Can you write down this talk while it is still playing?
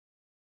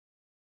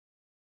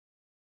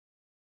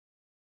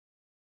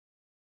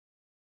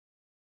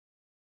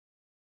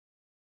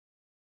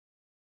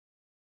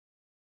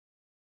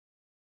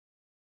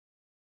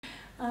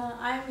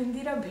I am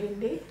Indira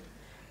Bhende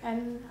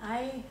and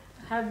I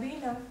have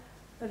been a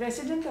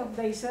resident of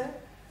Dahisar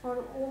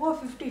for over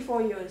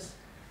 54 years.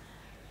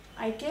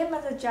 I came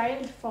as a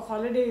child for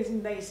holidays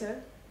in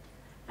Dahisar,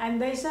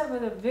 and Dahisar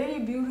was a very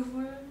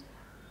beautiful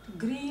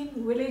green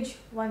village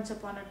once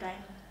upon a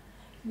time.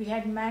 We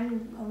had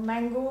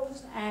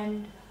mangoes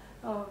and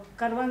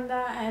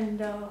karvanda and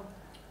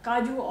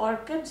kaju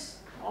orchards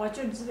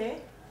there,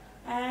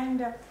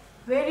 and a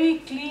very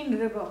clean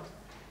river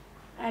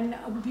and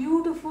a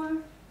beautiful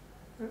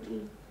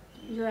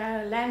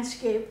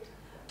landscape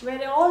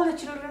where all the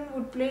children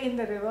would play in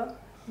the river.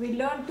 We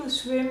learned to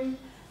swim,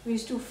 we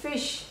used to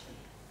fish,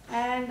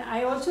 and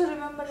I also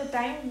remember the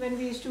time when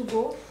we used to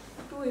go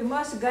to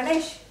immerse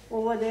Ganesh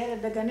over there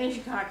at the Ganesh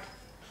Ghat.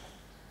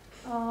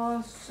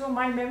 So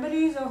my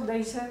memories of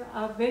Dahisar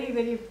are very,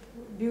 very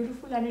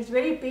beautiful, and it's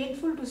very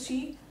painful to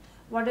see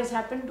what has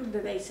happened to the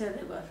Dahisar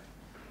River.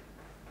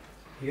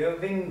 You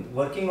have been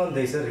working on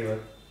Dahisar River.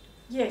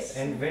 Yes.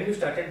 And when you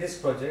started this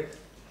project,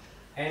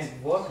 and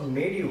what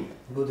made you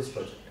do this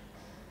project?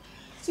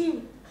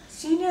 See,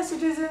 senior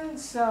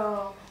citizens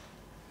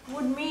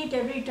would meet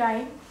every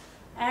time,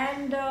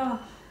 and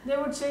they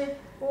would say,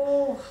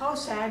 "Oh, how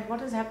sad,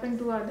 what has happened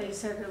to our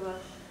Dahisar River?"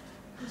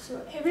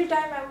 So every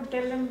time I would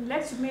tell them,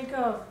 let's make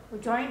a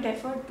joint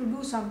effort to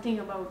do something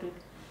about it.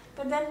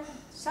 But then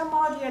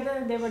somehow or the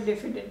other they were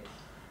diffident.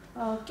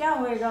 Kya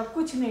hoega?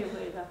 Kuch nahi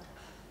hoega.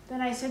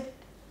 Then I said,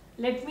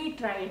 let me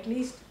try at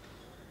least.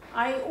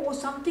 I owe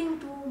something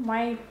to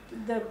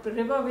the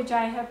river which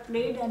I have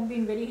played and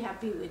been very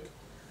happy with.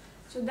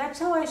 So that's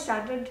how I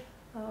started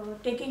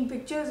taking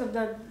pictures of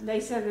the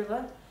Dahisar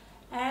River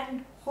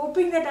and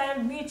hoping that I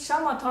would meet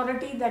some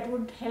authority that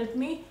would help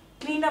me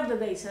clean up the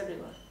Dahisar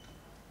River.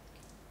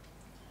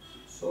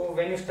 So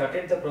when you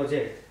started the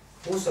project,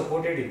 who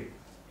supported you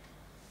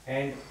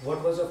and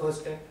what was the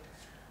first step?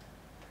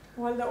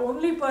 Well, the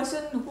only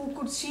person who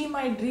could see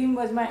my dream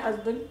was my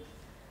husband,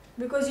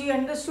 because he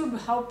understood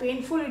how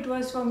painful it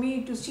was for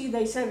me to see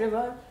Dahisar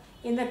River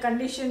in the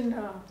condition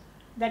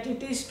that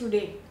it is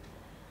today.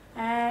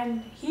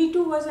 And he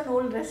too was an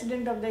old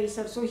resident of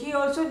Dahisar, so he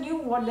also knew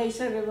what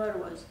Dahisar River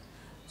was.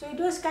 So it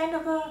was kind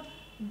of a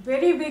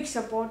very big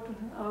support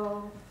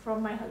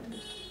from my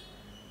husband.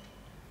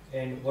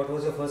 And what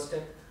was the first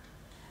step?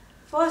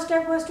 First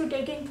step was to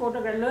taking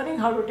photographs, learning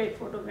how to take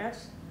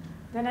photographs.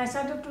 Then I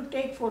started to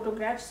take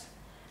photographs,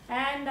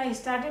 and I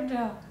started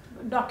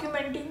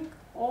documenting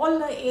all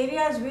the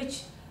areas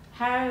which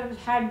had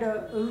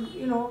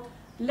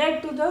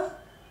led to the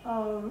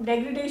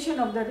degradation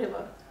of the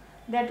river.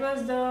 That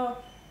was the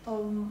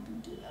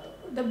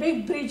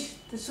big bridge,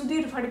 the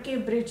Sudhir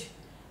Phadke bridge,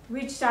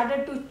 which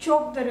started to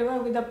choke the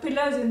river with the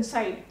pillars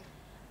inside.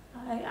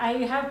 I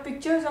have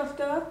pictures of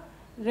the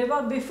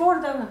river before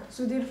the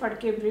Sudhir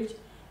Phadke bridge.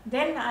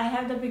 Then I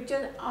have the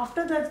picture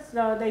after the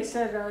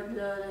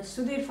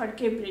Sudhir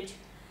Phadke bridge,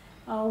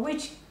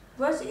 which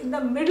was in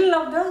the middle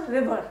of the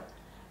river.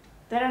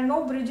 There are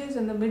no bridges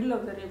in the middle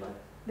of the river.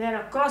 They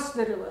are across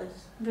the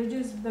rivers.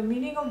 Bridges, the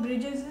meaning of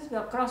bridges is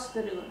across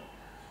the river.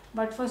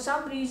 But for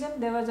some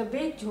reason there was a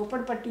big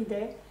jhopadpatti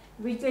there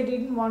which they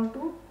didn't want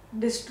to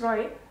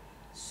destroy.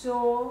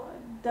 So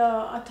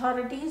the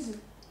authorities,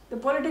 the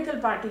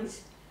political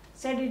parties,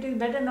 said it is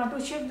better not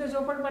to shift the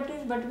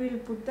jhopadpattis, but we will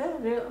put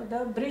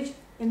the bridge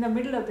in the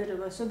middle of the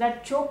river. So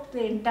that choked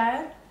the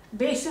entire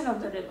basin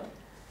of the river.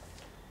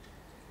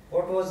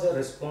 What was the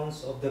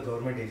response of the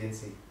government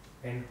agency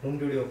and whom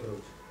did you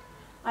approach?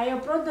 I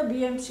approached the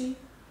BMC,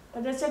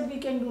 but they said we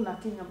can do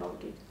nothing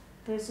about it.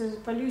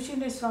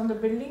 Pollution is from the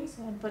buildings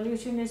and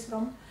pollution is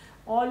from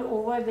all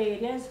over the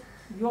areas.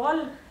 You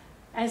all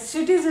as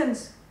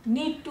citizens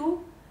need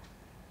to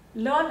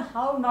learn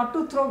how not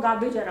to throw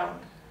garbage around.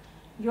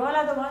 You all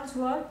are the ones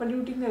who are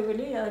polluting the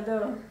village,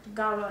 the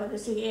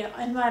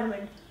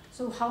environment.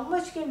 So how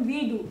much can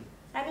we do?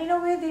 And in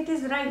a way it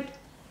is right.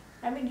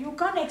 I mean, you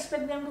can't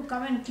expect them to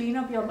come and clean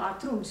up your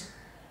bathrooms.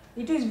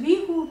 It is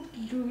we who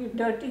do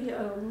dirty,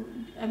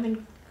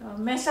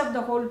 mess up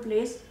the whole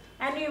place,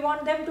 and we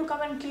want them to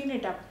come and clean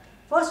it up.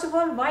 First of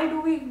all, why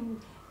do we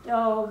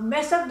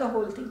mess up the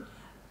whole thing?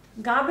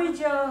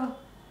 Garbage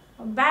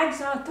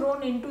bags are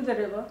thrown into the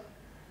river.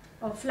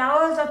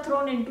 Flowers are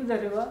thrown into the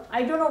river.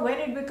 I don't know when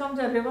it becomes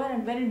a river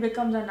and when it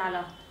becomes a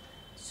nala.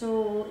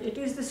 So it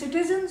is the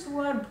citizens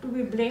who are to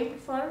be blamed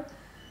for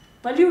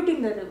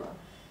polluting the river.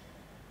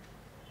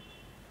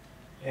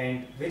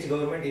 And which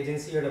government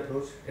agency you had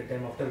approached at the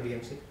time after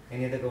BMC?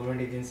 Any other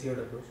government agency you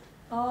had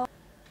approached?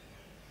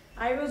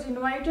 I was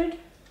invited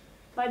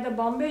by the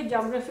Bombay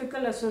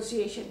Geographical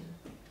Association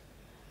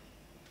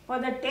for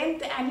the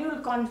 10th annual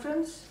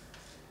conference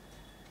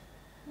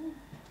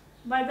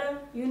by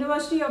the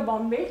University of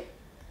Bombay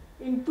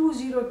in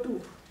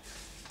 2002.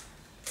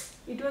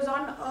 It was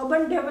on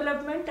urban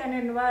development and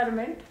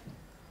environment,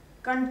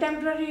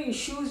 contemporary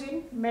issues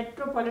in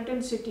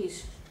metropolitan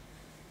cities.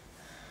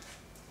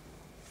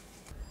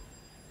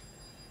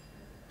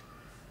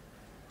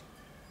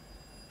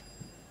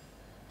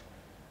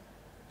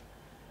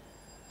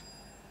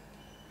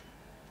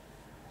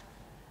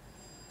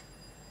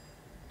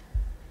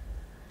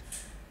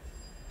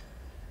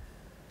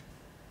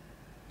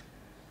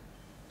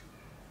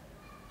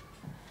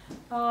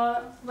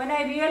 when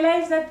I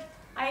realized that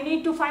I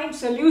need to find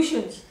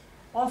solutions,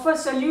 offer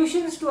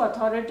solutions to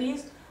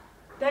authorities,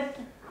 that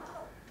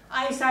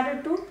I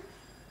started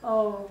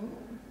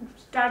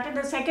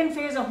the second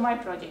phase of my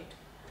project,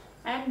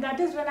 and that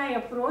is when I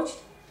approached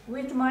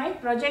with my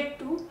project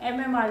to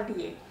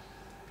MMRDA,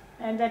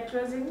 and that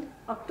was in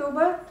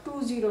October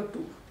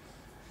 2002.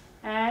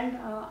 And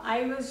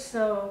I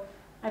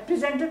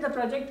presented the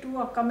project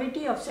to a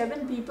committee of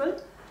 7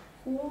 people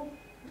who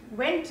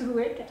went through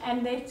it,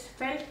 and they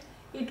felt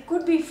it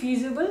could be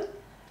feasible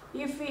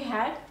if we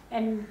had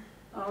an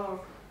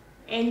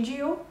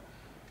NGO,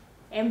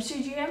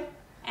 MCGM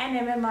and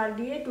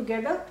MMRDA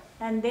together,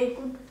 and the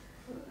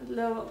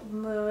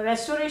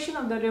restoration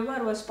of the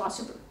river was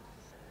possible.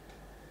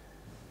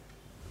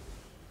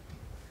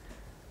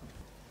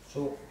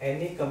 So,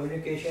 any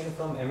communication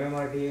from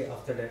MMRDA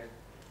after that?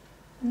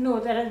 No,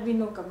 there has been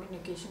no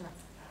communication.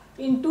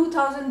 In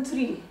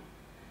 2003,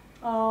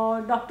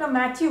 Dr.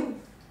 Matthew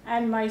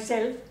and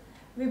myself,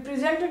 we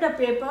presented a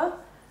paper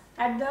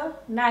at the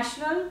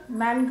National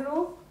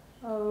Mangrove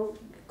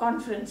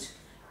Conference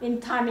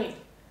in Thane,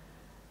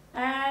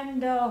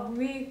 and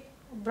we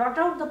brought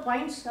out the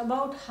points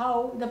about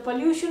how the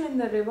pollution in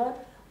the river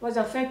was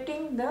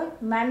affecting the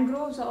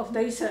mangroves of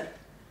Dahisar,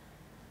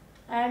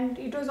 and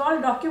it was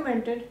all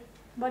documented,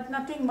 but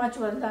nothing much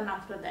was done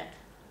after that.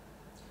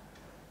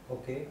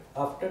 Okay.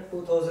 After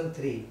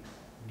 2003,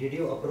 did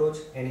you approach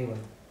anyone?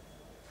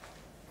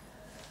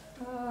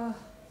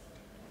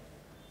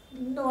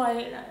 No,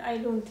 I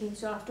don't think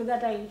so. After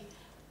that,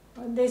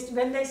 when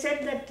they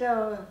said that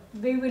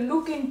we will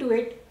look into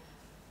it,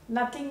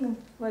 nothing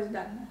was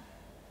done.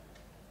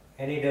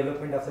 Any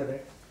development after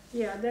that?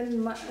 Yeah,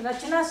 then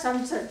Rachana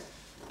Sansad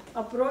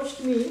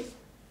approached me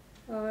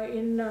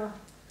in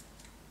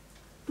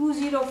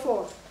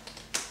 2004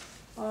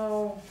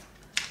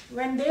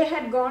 when they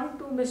had gone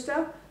to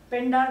Mr.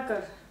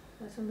 Pendarkar.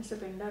 So Mr.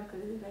 Pendarkar,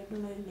 I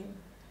don't know his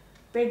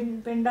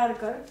name.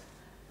 Pendarkar,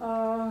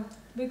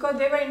 because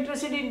they were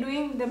interested in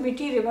doing the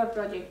Mithi River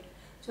project.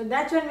 So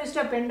that's when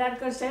Mr.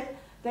 Pendarkar said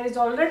there is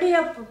already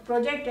a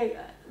project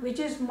which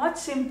is much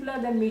simpler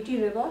than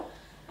Mithi River,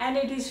 and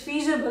it is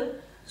feasible.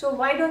 So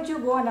why don't you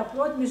go and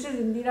approach Mrs.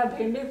 Indira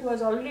Bhende, who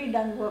has already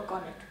done work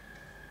on it.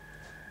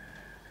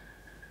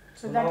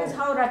 So that is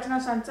how Rachana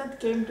Sansad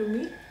came to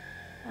me.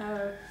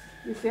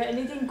 If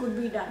anything could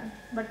be done,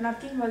 but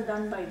nothing was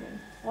done by them.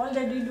 All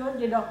they did was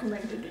they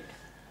documented it.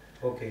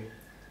 Okay.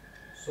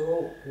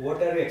 So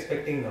what are you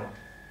expecting now?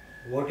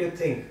 What do you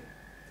think?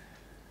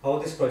 How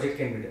this project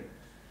can be done?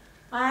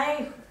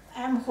 I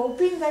am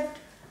hoping that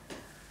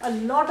a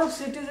lot of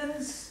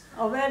citizens'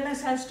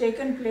 awareness has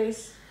taken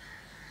place.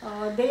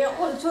 They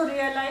also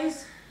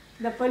realize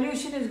the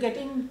pollution is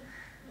getting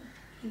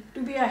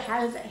to be a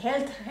health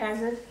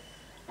hazard,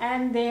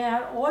 and they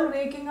are all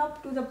waking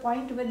up to the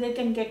point where they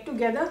can get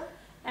together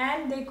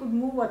and they could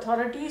move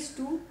authorities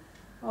to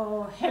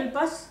help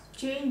us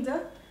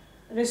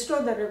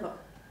restore the river.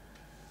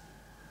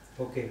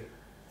 Okay.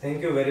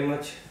 Thank you very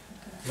much,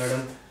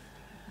 madam,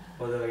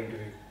 for the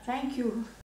interview. Thank you.